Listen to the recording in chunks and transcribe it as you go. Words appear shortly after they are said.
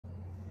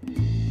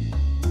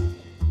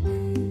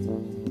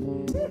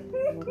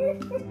And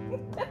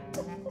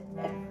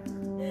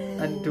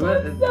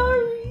I'm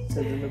sorry. Does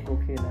it look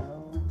okay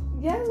now?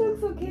 Yeah, it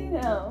looks okay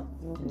now.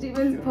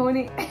 Jeevan's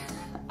pony.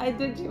 I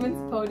did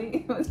Jeevan's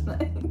pony. It was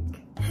like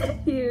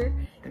here.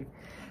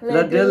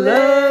 La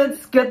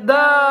Dhillons,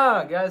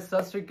 G'da! Guys,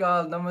 Sat Sri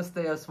Akal,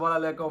 Namaste,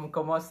 Assalamualaikum,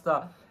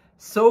 Kamusta.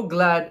 So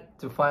glad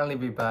to finally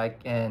be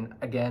back, and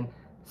again,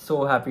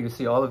 so happy to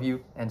see all of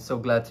you, and so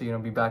glad to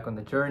be back on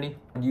the journey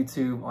on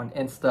YouTube, on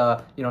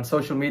Insta, on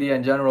social media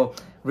in general.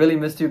 Really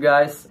missed you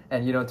guys,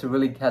 and to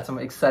really have some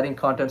exciting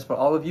contents for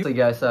all of you. So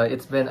guys,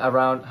 it's been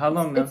around how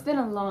long now? It's been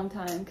a long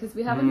time because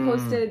we haven't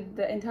posted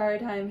the entire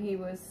time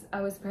I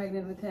was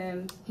pregnant with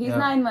him. He's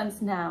 9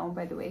 months now,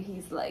 by the way.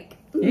 He's like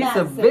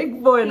massive. A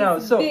big boy now.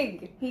 He's so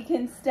big. He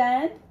can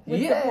stand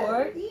with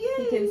support.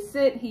 He can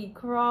sit. He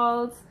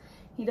crawls.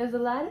 He does a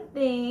lot of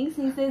things.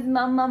 He says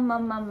mama,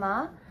 mama,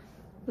 mama.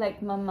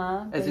 Like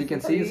mama. As you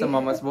can see, he's a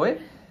mama's boy.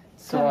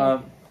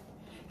 So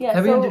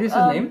have you introduced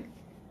his name?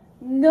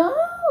 No,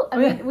 I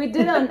mean we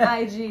did on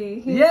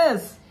IG.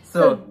 Yes.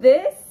 So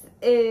this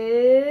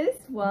is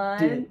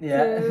 1,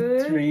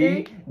 2,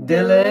 3.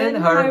 Dylan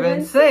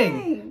Harmeet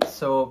Singh.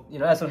 So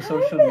as on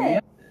social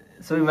media.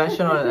 So we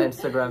mentioned on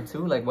Instagram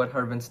too, like what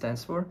Harmeet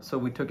stands for. So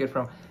we took it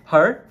from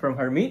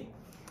Harmeet,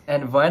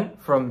 and Van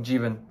from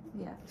Jeevan.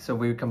 Yeah. So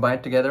we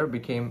combined together,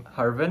 became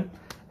Harvin,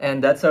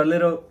 and that's our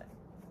little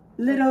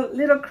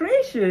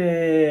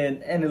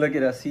creation. And look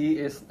at us,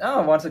 he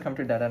wants to come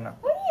to Dada now.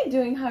 What are you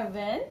doing,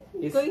 Harvin?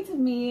 Going to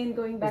me and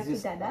going back to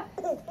Dada?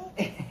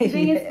 You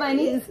think it's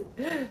funny?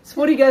 So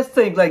what do you guys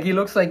think? Like he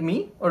looks like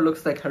me or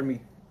looks like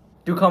Harmeet?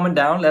 Do comment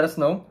down, let us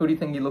know. Who do you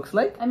think he looks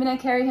like? I mean, I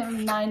carry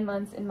him 9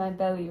 months in my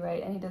belly,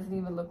 right? And he doesn't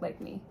even look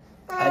like me.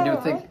 I do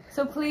think.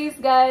 So please,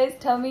 guys,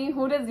 tell me,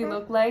 who does he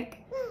look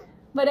like?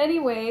 But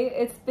anyway,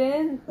 it's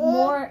been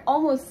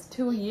almost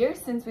 2 years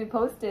since we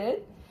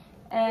posted.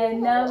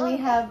 And now we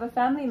have a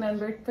family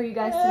member for you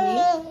guys to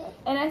meet.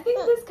 And I think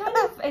this kind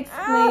of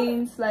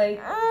explains like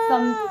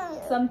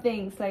some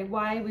things, like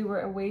why we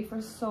were away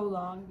for so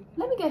long.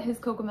 Let me get his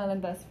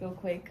cocomelon bust real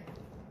quick.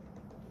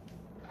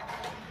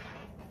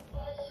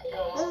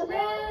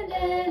 Round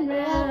and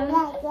round.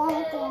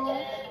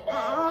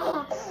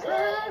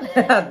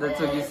 That's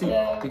what you see.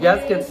 You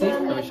guys can see?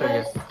 Let me show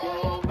you.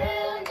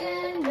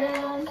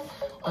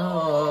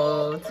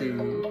 Oh, to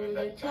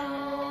the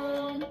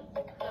town.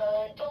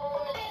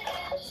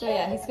 So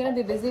yeah, he's gonna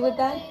be busy with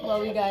that while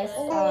we guys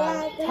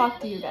talk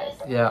to you guys.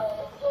 Yeah.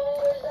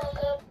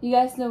 You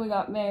guys know we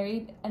got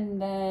married,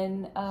 and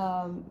then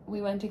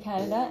we went to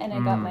Canada, and I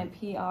got my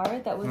PR.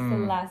 That was the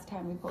last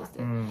time we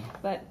posted.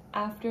 But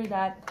after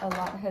that,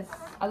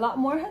 a lot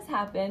more has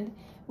happened,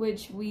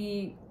 which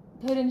we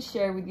couldn't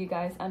share with you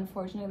guys,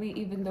 unfortunately.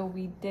 Even though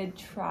we did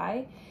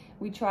try,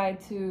 we tried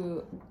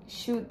to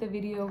shoot the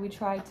video. We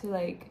tried to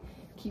like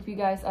keep you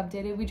guys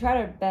updated. We tried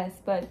our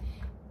best, but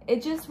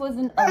it just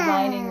wasn't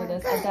aligning with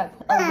us at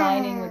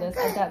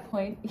that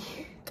point.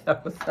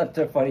 That was such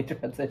a funny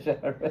transition.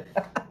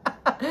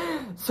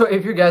 So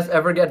if you guys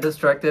ever get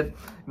distracted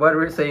what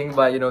we're saying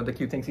by the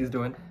cute things he's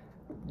doing,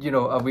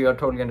 we are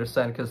totally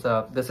understand, because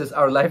this is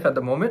our life at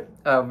the moment.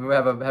 We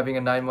have having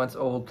a 9 months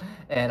old,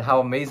 and how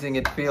amazing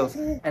it feels.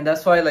 And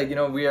that's why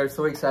we are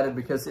so excited,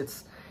 because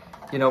it's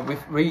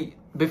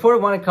before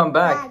we want to come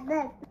back,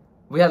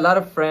 we had a lot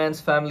of friends,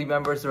 family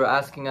members who were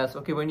asking us,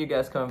 okay, when you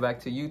guys coming back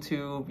to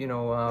YouTube?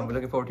 We're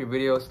looking forward to your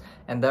videos.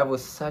 And that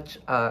was such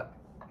a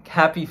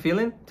happy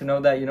feeling to know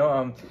that,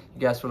 you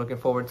guys were looking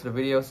forward to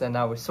the videos. And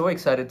now we're so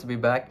excited to be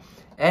back.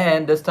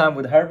 And this time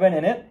with Harvin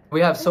in it. We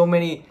have so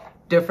many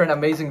different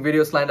amazing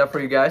videos lined up for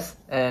you guys.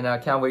 And I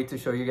can't wait to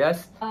show you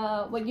guys.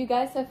 What you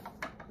guys have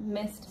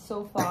missed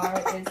so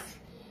far is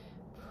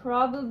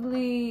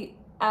probably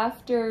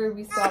after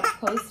we stopped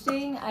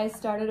posting, I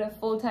started a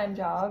full-time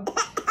job.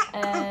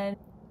 And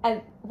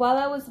while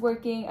I was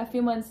working, a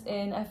few months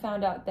in, I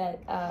found out that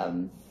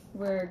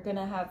we're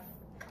gonna have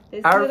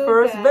this our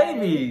first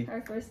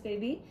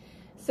baby.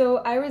 So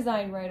I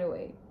resigned right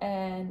away,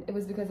 and it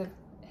was because of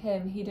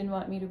him. He didn't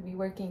want me to be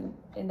working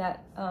in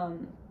that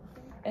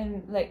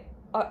and like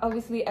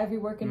obviously every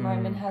work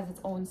environment has its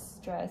own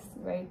stress,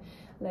 right?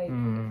 Like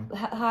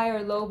high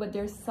or low, but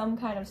there's some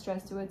kind of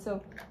stress to it.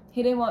 So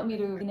he didn't want me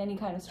to in any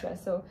kind of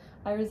stress. So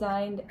I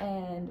resigned,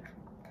 and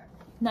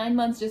 9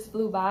 months just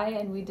flew by,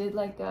 and we did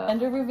like a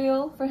gender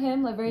reveal for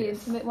him, a very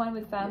intimate one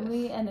with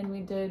family, and then we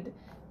did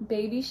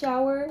baby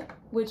shower,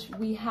 which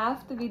we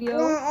have the video.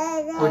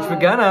 Which we're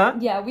gonna.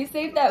 Yeah, we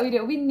saved that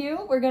video. We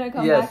knew we're gonna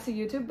come back to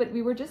YouTube, but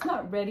we were just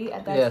not ready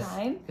at that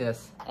time.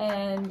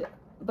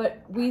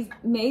 But we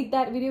made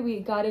that video,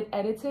 we got it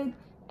edited,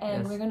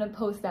 and we're gonna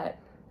post that.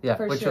 Yeah,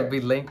 which will be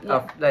linked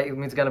up, like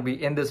it's gonna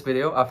be in this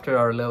video after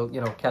our little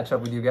catch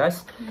up with you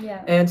guys.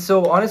 Yeah. And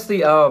so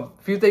honestly,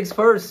 few things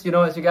first,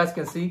 as you guys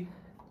can see,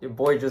 your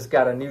boy just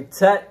got a new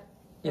tat,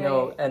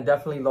 and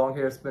definitely long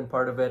hair has been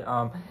part of it.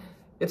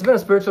 It's been a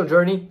spiritual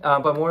journey,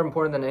 but more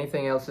important than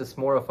anything else, it's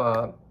more of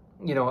a,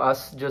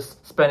 us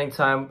just spending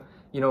time,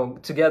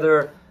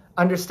 together,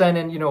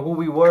 understanding, who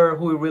we were,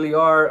 who we really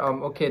are.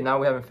 Okay, now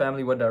we have a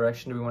family, what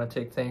direction do we want to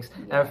take things?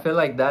 And I feel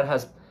like that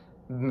has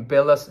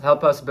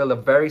help us build a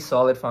very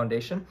solid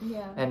foundation,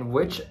 Yeah. and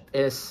which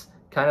is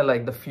kind of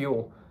like the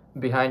fuel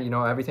behind, you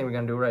know, everything we're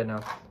gonna do right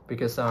now.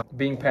 Because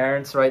being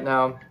parents right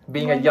now,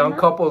 being a young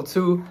couple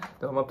too,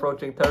 though I'm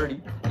approaching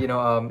 30, you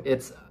know,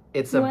 it's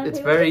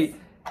very,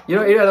 you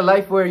know, you're at a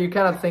life where you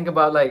kind of think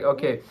about like,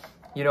 okay,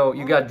 you know,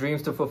 you got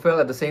dreams to fulfill,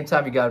 at the same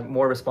time you got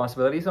more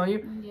responsibilities on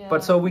you. Yeah.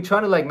 But so we try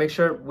to like make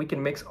sure we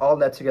can mix all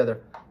that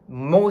together.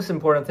 Most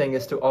important thing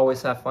is to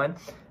always have fun,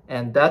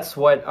 and that's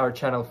what our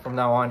channel from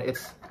now on,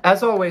 it's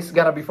as always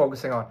gonna be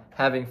focusing on,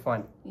 having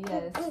fun.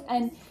 Yes,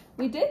 and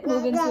we did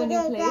move into a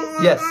new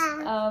place. Yes.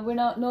 We're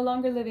no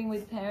longer living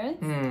with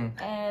parents,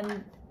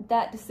 and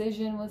that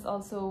decision was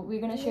also,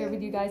 we're gonna share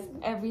with you guys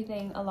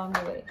everything along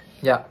the way.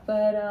 Yeah.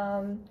 But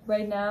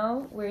right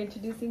now we're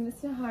introducing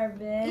Mr.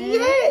 Harvin.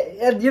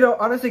 Yeah, and you know,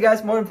 honestly,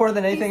 guys, more important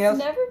than anything else.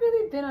 He's never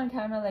really been on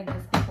camera like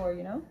this before,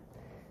 you know.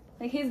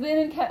 Like, he's been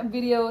in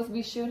videos.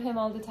 We shoot him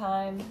all the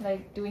time,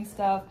 like doing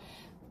stuff,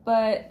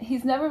 but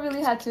he's never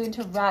really had to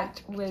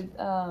interact with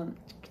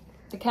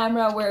the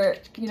camera where,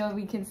 you know,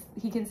 he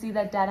can see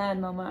that Dada and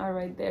Mama are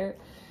right there.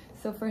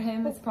 So for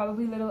him, it's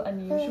probably a little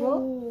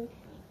unusual.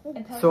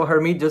 So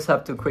Harmeet just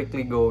have to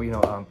quickly go, you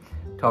know,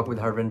 talk with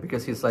Harvin,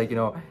 because he's like, you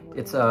know,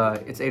 it's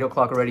 8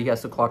 o'clock already. He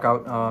has to clock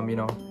out. You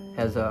know,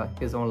 has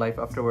his own life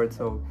afterwards.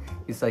 So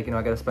he's like, you know,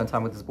 I gotta spend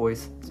time with his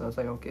boys. So I was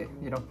like, okay,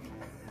 you know.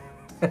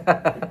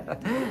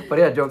 But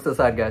yeah, jokes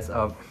aside, guys.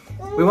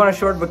 We want a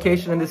short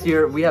vacation in this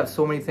year. We have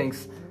so many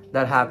things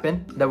that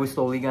happen that we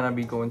slowly gonna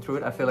be going through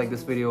it. I feel like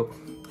this video,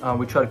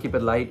 we try to keep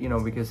it light, you know,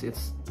 because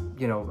it's,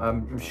 you know,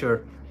 I'm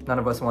sure none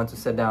of us want to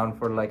sit down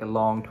for like a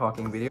long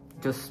talking video.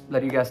 Just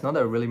let you guys know that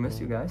I really miss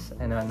you guys,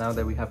 and now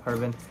that we have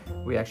Harvin,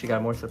 we actually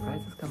got more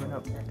surprises coming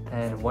up,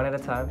 and one at a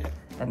time,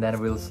 and then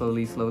we'll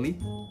slowly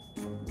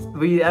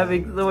be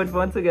having so much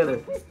fun together.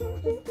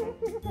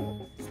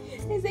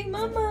 He's like,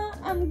 Mama,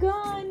 I'm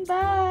gone,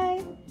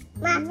 bye.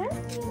 I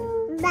love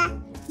you.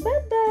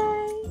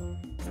 Bye-bye.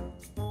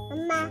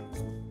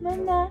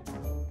 Mama.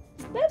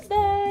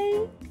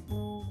 Bye-bye.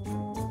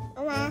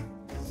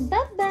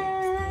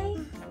 Bye-bye.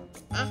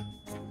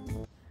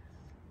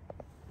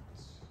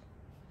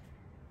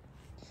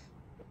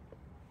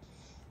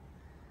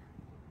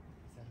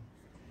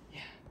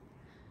 Yeah.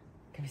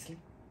 Can we sleep?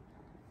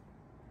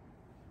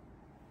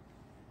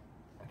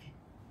 Okay.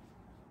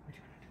 What do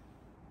you want to do?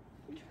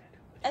 What do you want to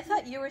do? I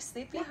thought you were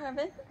sleepy,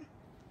 Harvin.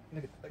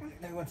 Look,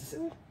 now he wants to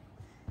sit.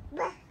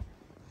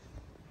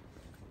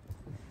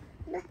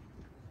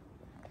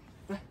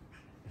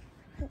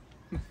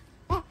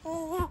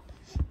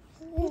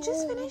 You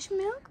just finished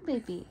milk,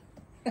 baby.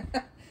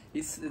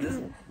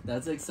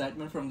 That's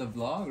excitement from the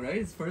vlog, right?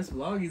 His first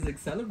vlog, he's like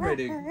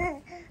celebrating.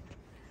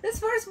 His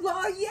first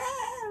vlog, yeah,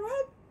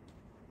 right?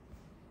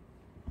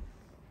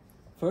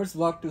 First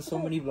vlog to so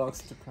many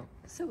vlogs to come.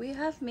 So we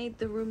have made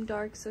the room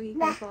dark so he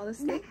can fall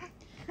asleep.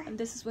 And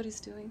this is what he's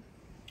doing.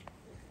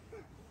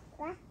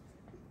 Bye.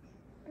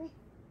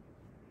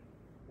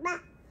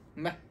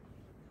 Bye.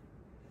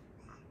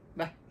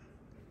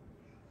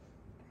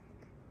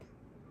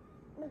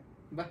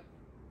 Bye.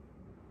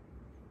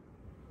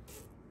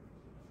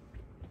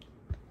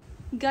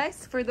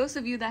 Guys, for those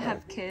of you that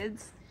have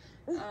kids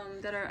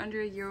that are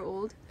under a year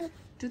old,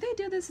 do they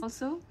do this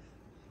also?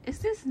 Is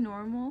this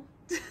normal?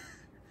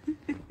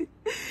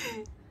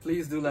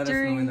 Please do let us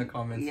know in the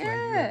comments.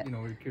 Yeah. Like, you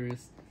know, we're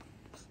curious.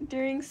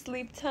 During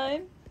sleep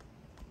time?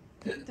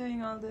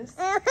 Doing all this.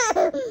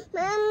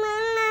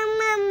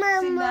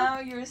 See, now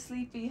you're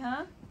sleepy,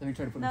 huh? Let me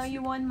try to put Now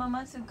you want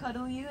Mama to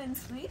cuddle you and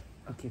sleep?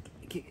 Okay.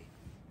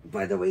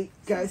 By the way,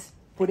 guys,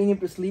 putting him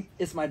to sleep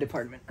is my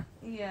department.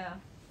 Yeah.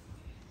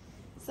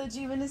 So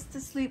Jeevan is the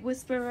sleep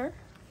whisperer.